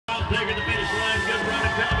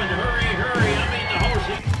gentlemen, hurry, hurry. I mean the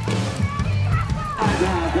horses.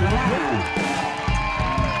 To the line.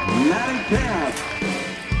 MaddiKempf.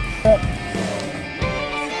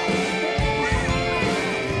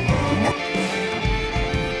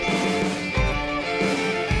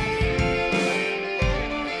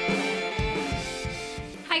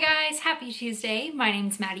 Hi guys, happy Tuesday. My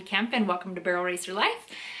name's Maddie Kemp and welcome to Barrel Racer Life.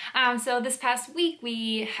 So this past week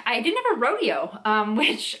I didn't have a rodeo,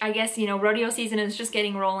 which I guess, you know, rodeo season is just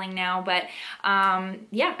getting rolling now, but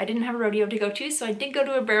yeah, I didn't have a rodeo to go to, so I did go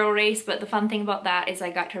to a barrel race, but the fun thing about that is I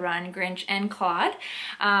got to run Grinch and Claude,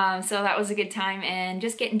 so that was a good time, and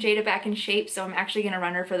just getting Jada back in shape, so I'm actually going to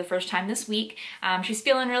run her for the first time this week. She's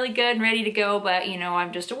feeling really good and ready to go, but you know,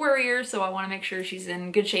 I'm just a worrier, so I want to make sure she's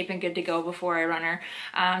in good shape and good to go before I run her.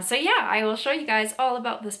 So yeah, I will show you guys all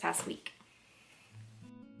about this past week.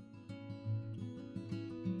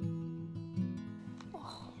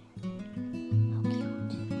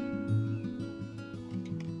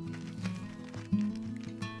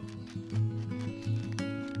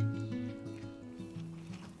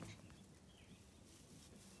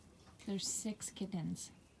 There's 6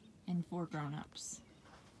 kittens and 4 grown-ups.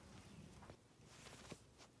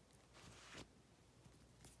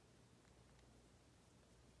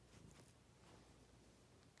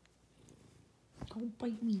 Don't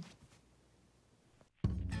bite me.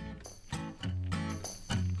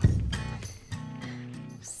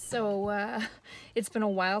 So, it's been a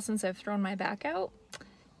while since I've thrown my back out,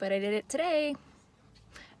 but I did it today.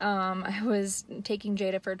 I was taking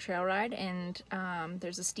Jada for a trail ride, and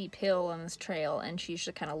there's a steep hill on this trail, and she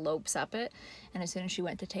just kind of lopes up it, and as soon as she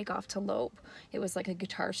went to take off to lope, it was like a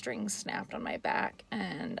guitar string snapped on my back,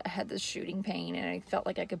 and I had this shooting pain, and I felt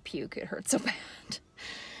like I could puke. It hurt so bad.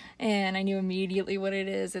 And I knew immediately what it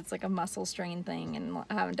is. It's like a muscle strain thing, and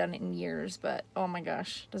I haven't done it in years, but oh my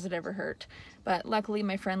gosh, does it ever hurt. But luckily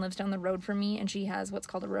my friend lives down the road from me, and she has what's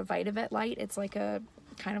called a Revitavet light. It's like a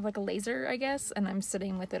kind of like a laser, I guess, and I'm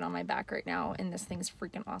sitting with it on my back right now, and this thing's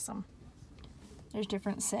freaking awesome. There's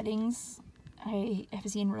different settings. I have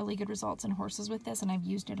seen really good results in horses with this, and I've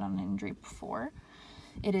used it on an injury before.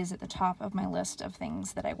 It is at the top of my list of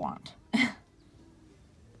things that I want.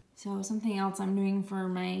 So something else I'm doing for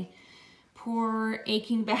my poor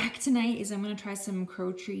aching back tonight is I'm going to try some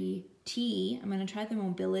Crow Tree tea. I'm going to try the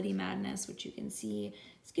Mobility Madness, which you can see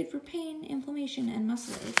is good for pain, inflammation, and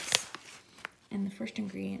muscle aches. And the first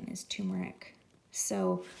ingredient is turmeric.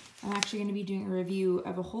 So I'm actually going to be doing a review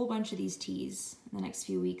of a whole bunch of these teas in the next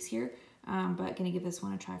few weeks here, but going to give this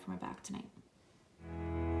one a try for my back tonight.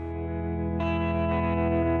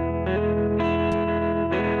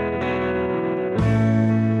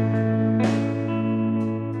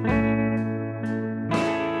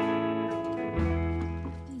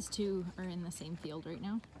 These two are in the same field right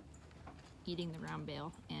now, eating the round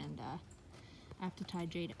bale, and I have to tie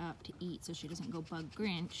Jade up to eat so she doesn't go bug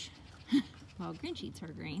Grinch while Grinch eats her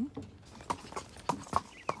grain.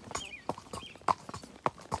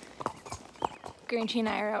 Grinchy and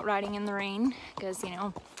I are out riding in the rain because, you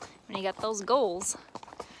know, when you got those goals,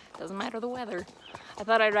 doesn't matter the weather. I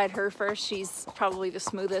thought I'd ride her first. She's probably the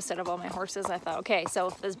smoothest out of all my horses. I thought, okay, so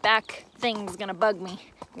if this back thing's gonna bug me,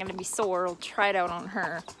 I'm gonna be sore, I'll try it out on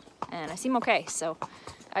her. And I seem okay, so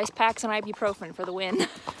ice packs and ibuprofen for the win.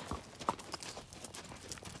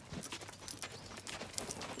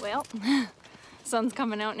 Well, sun's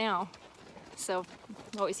coming out now, so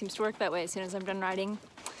it always seems to work that way. As soon as I'm done riding,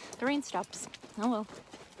 the rain stops. Oh well.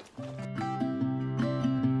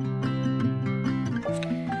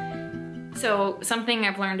 So something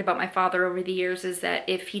I've learned about my father over the years is that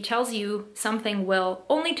if he tells you something will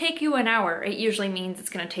only take you an hour, it usually means it's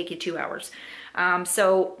going to take you 2 hours.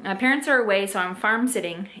 So my parents are away, so I'm farm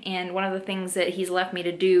sitting, and one of the things that he's left me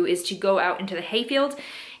to do is to go out into the hayfield,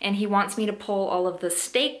 and he wants me to pull all of the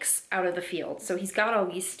stakes out of the field. So he's got all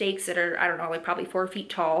these stakes that are, I don't know, like probably 4 feet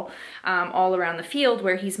tall, all around the field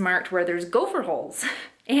where he's marked where there's gopher holes.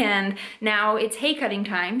 And now it's hay cutting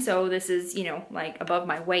time, so this is, you know, like above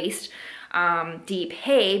my waist. Deep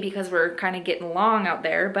hay because we're kind of getting long out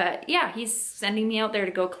there, but yeah, he's sending me out there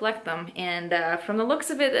to go collect them, and from the looks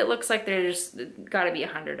of it, it looks like there's got to be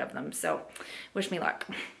 100 of them, so wish me luck.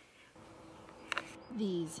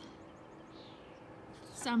 These,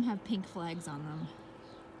 some have pink flags on them,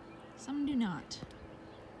 some do not.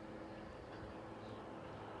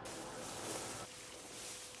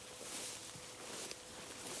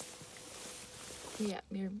 Yeah,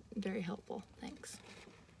 you're very helpful, thanks.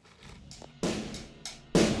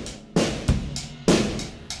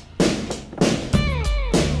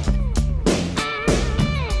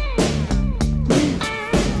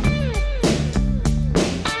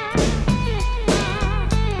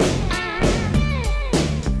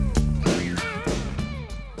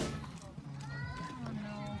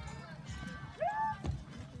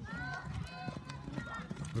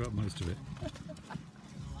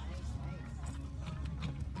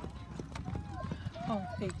 Oh,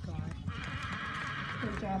 thank God.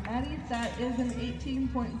 Good job, Maddi. That is an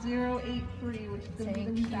 18.083, which is going to be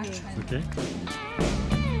the new back time. Okay.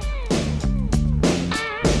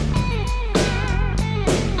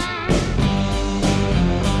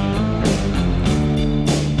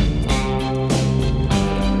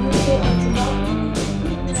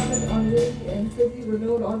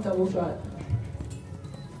 Remote on double shot.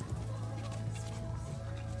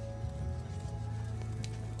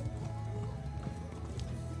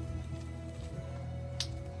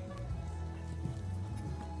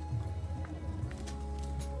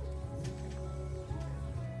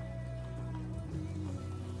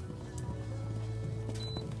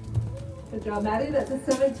 Good job, Maddi. That's a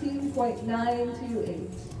 17.928.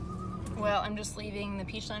 Well, I'm just leaving the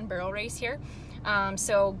Peachland barrel race here.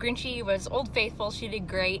 So Grinchy was Old Faithful. She did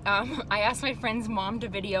great. I asked my friend's mom to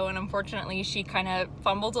video, and unfortunately she kind of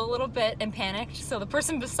fumbled a little bit and panicked. So the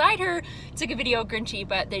person beside her took a video of Grinchy,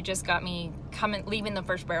 but they just got me leaving the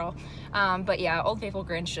first barrel. But yeah, Old Faithful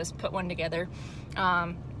Grinch just put one together.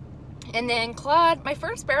 And then Claude, my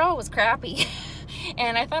first barrel was crappy.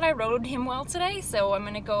 And I thought I rode him well today, so I'm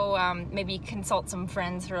gonna go maybe consult some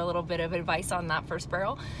friends for a little bit of advice on that first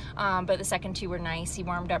barrel. But the second two were nice. He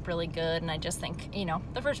warmed up really good, and I just think, you know,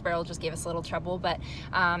 the first barrel just gave us a little trouble, but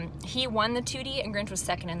he won the 2D and Grinch was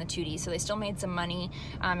second in the 2D, so they still made some money,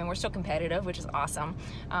 and we're still competitive, which is awesome.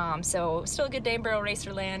 So still a good day in barrel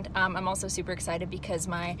racer land. I'm also super excited because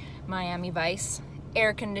my Miami Vice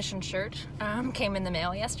air-conditioned shirt came in the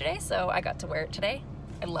mail yesterday, so I got to wear it today.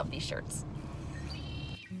 I love these shirts.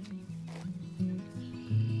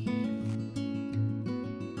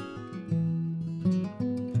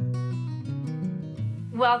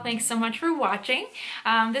 Well, thanks so much for watching.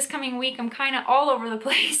 This coming week, I'm kind of all over the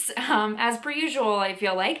place, as per usual, I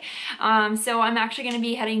feel like. So I'm actually going to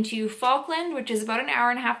be heading to Falkland, which is about an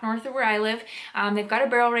hour and a half north of where I live. They've got a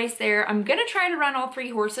barrel race there. I'm going to try to run all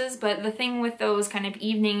 3 horses, but the thing with those kind of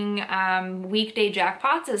evening weekday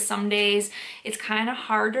jackpots is some days it's kind of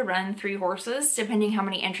hard to run 3 horses, depending how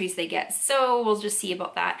many entries they get. So we'll just see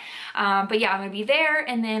about that. But yeah, I'm going to be there,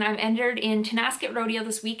 and then I'm entered in Tonasket Rodeo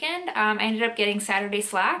this weekend. I ended up getting Saturday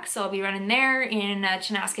slack, so I'll be running there in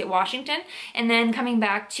Tonasket, Washington, and then coming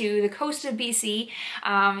back to the coast of BC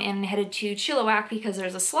and headed to Chilliwack because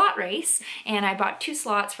there's a slot race, and I bought 2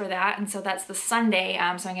 slots for that, and so that's the Sunday,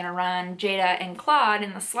 so I'm gonna run Jada and Claude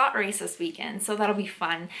in the slot race this weekend, so that'll be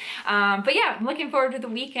fun. But yeah, I'm looking forward to the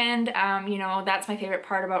weekend. You know, that's my favorite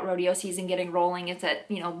part about rodeo season getting rolling, is that,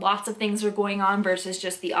 you know, lots of things are going on versus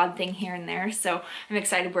just the odd thing here and there, so I'm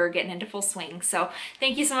excited we're getting into full swing. So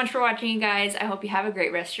thank you so much for watching, you guys. I hope you have a great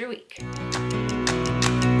rest of your week.